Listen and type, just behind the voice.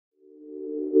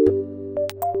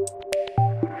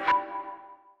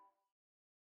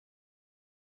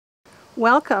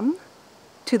Welcome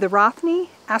to the Rothney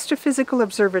Astrophysical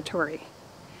Observatory.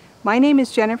 My name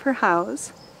is Jennifer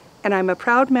Howes, and I'm a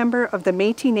proud member of the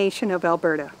Métis Nation of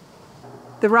Alberta.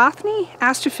 The Rothney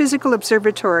Astrophysical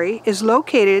Observatory is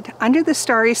located under the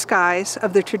starry skies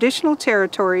of the traditional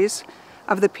territories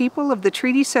of the people of the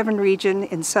Treaty 7 region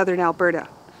in southern Alberta,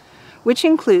 which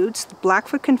includes the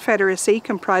Blackfoot Confederacy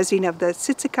comprising of the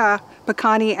Siksika,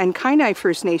 Piikani, and Kainai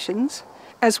First Nations,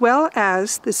 as well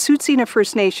as the Tsuut'ina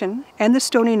First Nation and the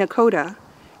Stoney Nakoda,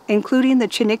 including the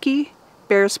Chiniki,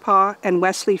 Bearspaw, and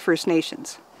Wesley First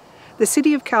Nations. The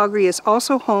City of Calgary is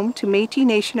also home to Métis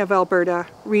Nation of Alberta,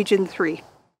 Region 3.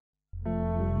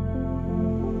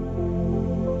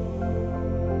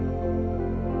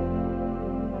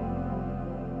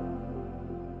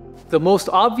 The most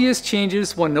obvious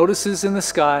changes one notices in the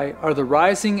sky are the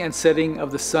rising and setting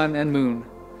of the sun and moon.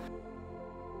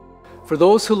 For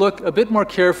those who look a bit more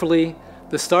carefully,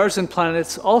 the stars and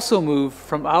planets also move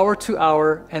from hour to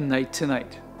hour and night to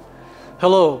night.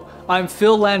 Hello, I'm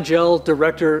Phil Langell,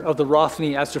 Director of the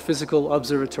Rothney Astrophysical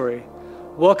Observatory.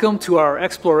 Welcome to our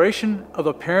exploration of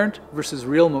apparent versus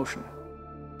real motion.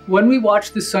 When we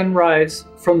watch the sun rise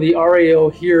from the RAO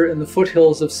here in the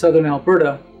foothills of southern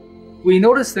Alberta, we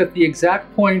notice that the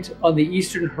exact point on the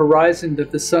eastern horizon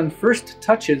that the sun first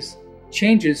touches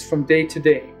changes from day to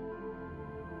day.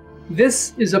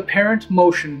 This is apparent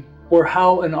motion, or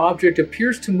how an object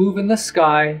appears to move in the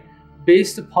sky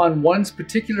based upon one's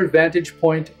particular vantage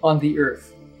point on the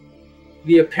Earth.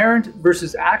 The apparent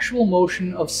versus actual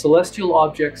motion of celestial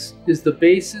objects is the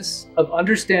basis of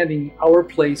understanding our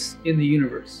place in the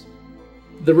universe.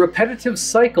 The repetitive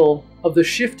cycle of the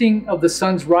shifting of the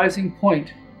sun's rising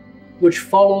point, which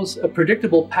follows a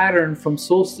predictable pattern from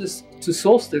solstice to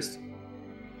solstice,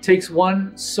 takes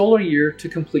one solar year to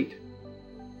complete.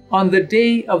 On the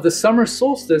day of the summer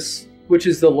solstice, which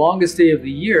is the longest day of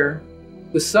the year,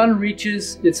 the sun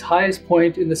reaches its highest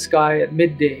point in the sky at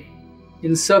midday.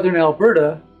 In southern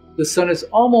Alberta, the sun is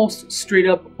almost straight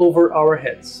up over our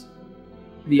heads.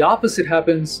 The opposite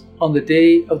happens on the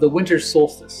day of the winter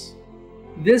solstice.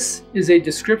 This is a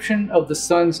description of the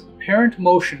sun's apparent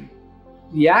motion.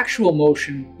 The actual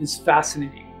motion is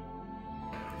fascinating.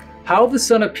 How the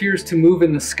sun appears to move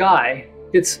in the sky,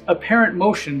 its apparent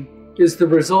motion, is the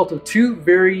result of two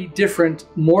very different,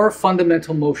 more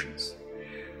fundamental motions.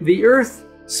 The Earth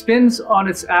spins on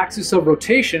its axis of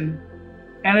rotation,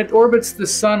 and it orbits the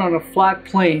sun on a flat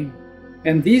plane,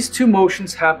 and these two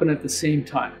motions happen at the same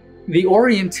time. The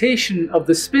orientation of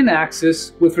the spin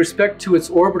axis with respect to its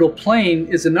orbital plane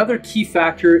is another key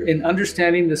factor in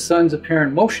understanding the sun's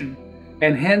apparent motion,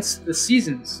 and hence the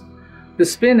seasons. The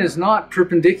spin is not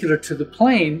perpendicular to the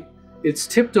plane, it's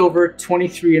tipped over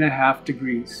 23.5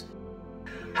 degrees.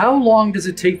 How long does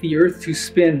it take the Earth to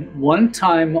spin one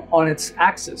time on its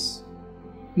axis?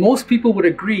 Most people would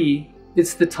agree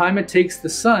it's the time it takes the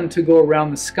sun to go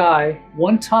around the sky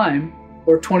one time,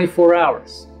 or 24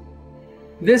 hours.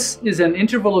 This is an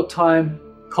interval of time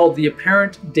called the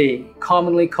apparent day,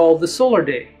 commonly called the solar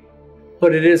day,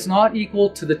 but it is not equal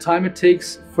to the time it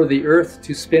takes for the Earth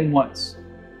to spin once.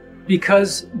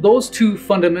 Because those two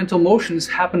fundamental motions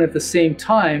happen at the same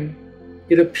time,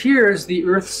 it appears the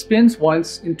Earth spins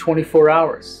once in 24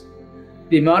 hours.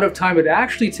 The amount of time it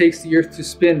actually takes the Earth to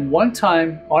spin one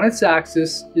time on its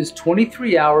axis is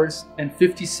 23 hours and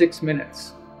 56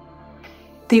 minutes.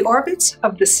 The orbits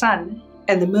of the sun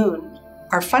and the moon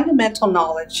are fundamental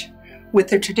knowledge with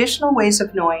the traditional ways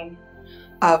of knowing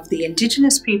of the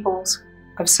Indigenous peoples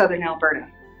of southern Alberta.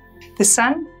 The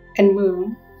sun and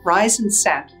moon rise and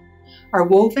set are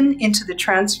woven into the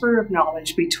transfer of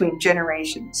knowledge between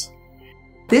generations.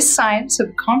 This science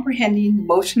of comprehending the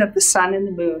motion of the sun and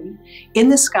the moon in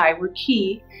the sky were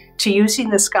key to using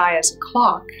the sky as a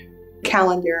clock,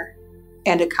 calendar,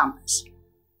 and a compass.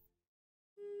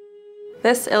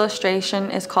 This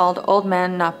illustration is called Old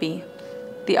Man Napi.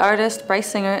 The artist, Bryce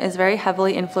Singer, is very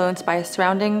heavily influenced by his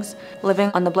surroundings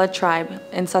living on the Blood Tribe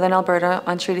in southern Alberta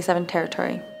on Treaty 7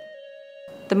 territory.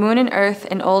 The moon and earth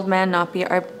in Old Man Napi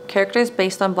are characters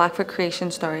based on Blackfoot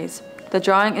creation stories. The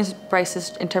drawing is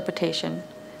Bryce's interpretation.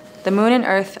 The moon and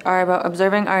earth are about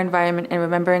observing our environment and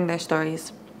remembering their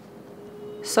stories.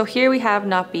 So here we have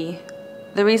Napi.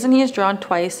 The reason he is drawn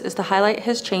twice is to highlight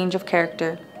his change of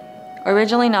character.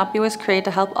 Originally, Napi was created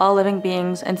to help all living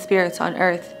beings and spirits on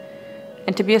earth,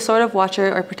 and to be a sort of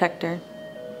watcher or protector.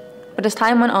 But as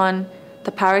time went on,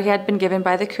 the power he had been given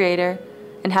by the Creator,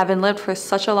 and having lived for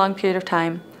such a long period of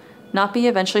time, Napi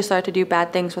eventually started to do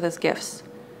bad things with his gifts.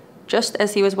 Just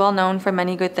as he was well known for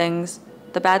many good things,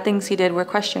 the bad things he did were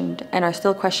questioned and are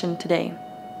still questioned today.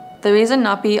 The reason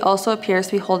Napi also appears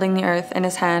to be holding the earth in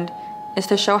his hand is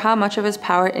to show how much of his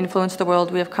power influenced the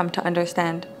world we have come to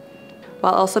understand.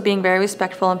 While also being very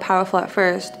respectful and powerful at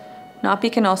first,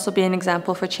 Napi can also be an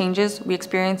example for changes we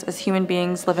experience as human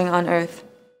beings living on Earth.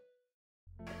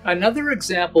 Another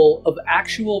example of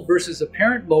actual versus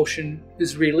apparent motion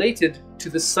is related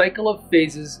to the cycle of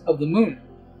phases of the moon.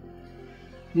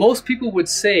 Most people would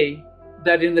say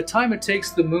that in the time it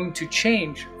takes the moon to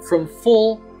change from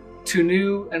full to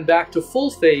new and back to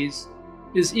full phase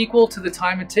is equal to the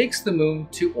time it takes the moon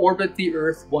to orbit the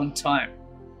Earth one time.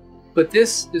 But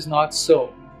this is not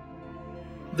so.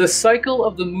 The cycle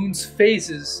of the moon's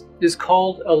phases is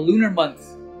called a lunar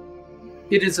month.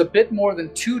 It is a bit more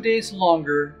than 2 days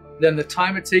longer than the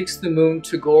time it takes the moon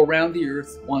to go around the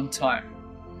Earth one time.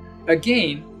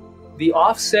 Again, the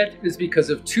offset is because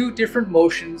of two different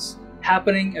motions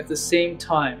happening at the same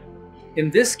time. In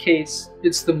this case,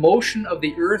 it's the motion of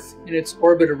the Earth in its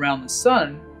orbit around the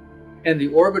Sun and the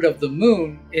orbit of the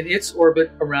moon in its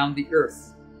orbit around the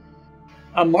Earth.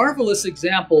 A marvelous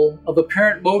example of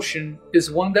apparent motion is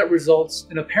one that results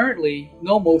in apparently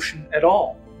no motion at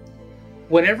all.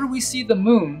 Whenever we see the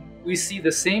moon, we see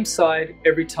the same side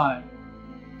every time.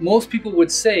 Most people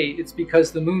would say it's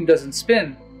because the moon doesn't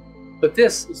spin, but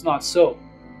this is not so.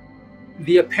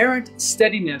 The apparent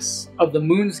steadiness of the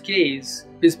moon's gaze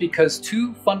is because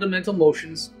two fundamental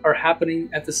motions are happening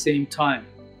at the same time.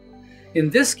 In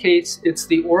this case, it's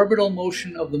the orbital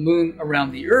motion of the moon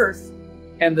around the Earth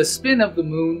and the spin of the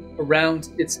moon around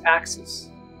its axis.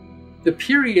 The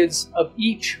periods of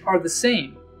each are the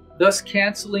same, thus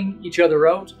canceling each other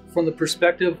out from the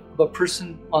perspective of a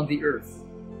person on the Earth.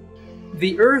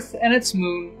 The Earth and its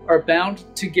moon are bound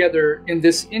together in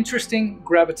this interesting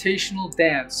gravitational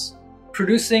dance,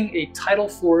 producing a tidal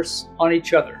force on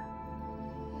each other.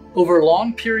 Over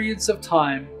long periods of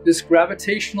time, this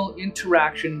gravitational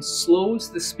interaction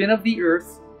slows the spin of the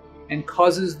Earth and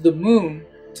causes the moon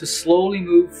to slowly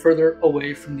move further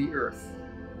away from the Earth.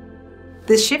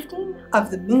 The shifting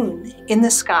of the moon in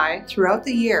the sky throughout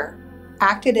the year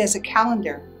acted as a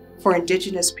calendar for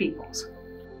Indigenous peoples.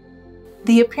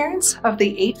 The appearance of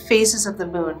the 8 phases of the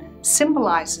moon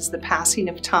symbolizes the passing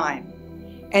of time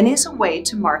and is a way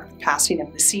to mark the passing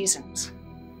of the seasons.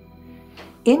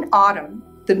 In autumn,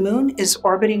 the moon is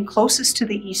orbiting closest to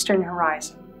the eastern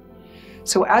horizon.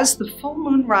 So as the full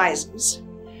moon rises,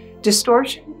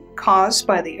 distortion caused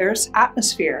by the Earth's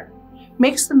atmosphere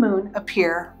makes the moon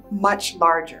appear much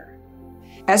larger.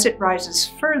 As it rises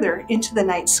further into the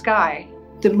night sky,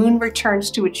 the moon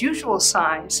returns to its usual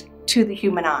size to the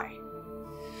human eye.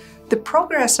 The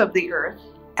progress of the Earth,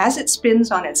 as it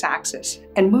spins on its axis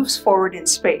and moves forward in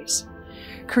space,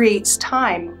 creates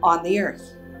time on the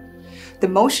Earth. The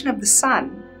motion of the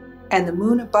Sun and the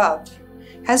moon above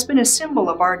has been a symbol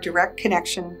of our direct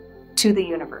connection to the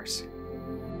universe.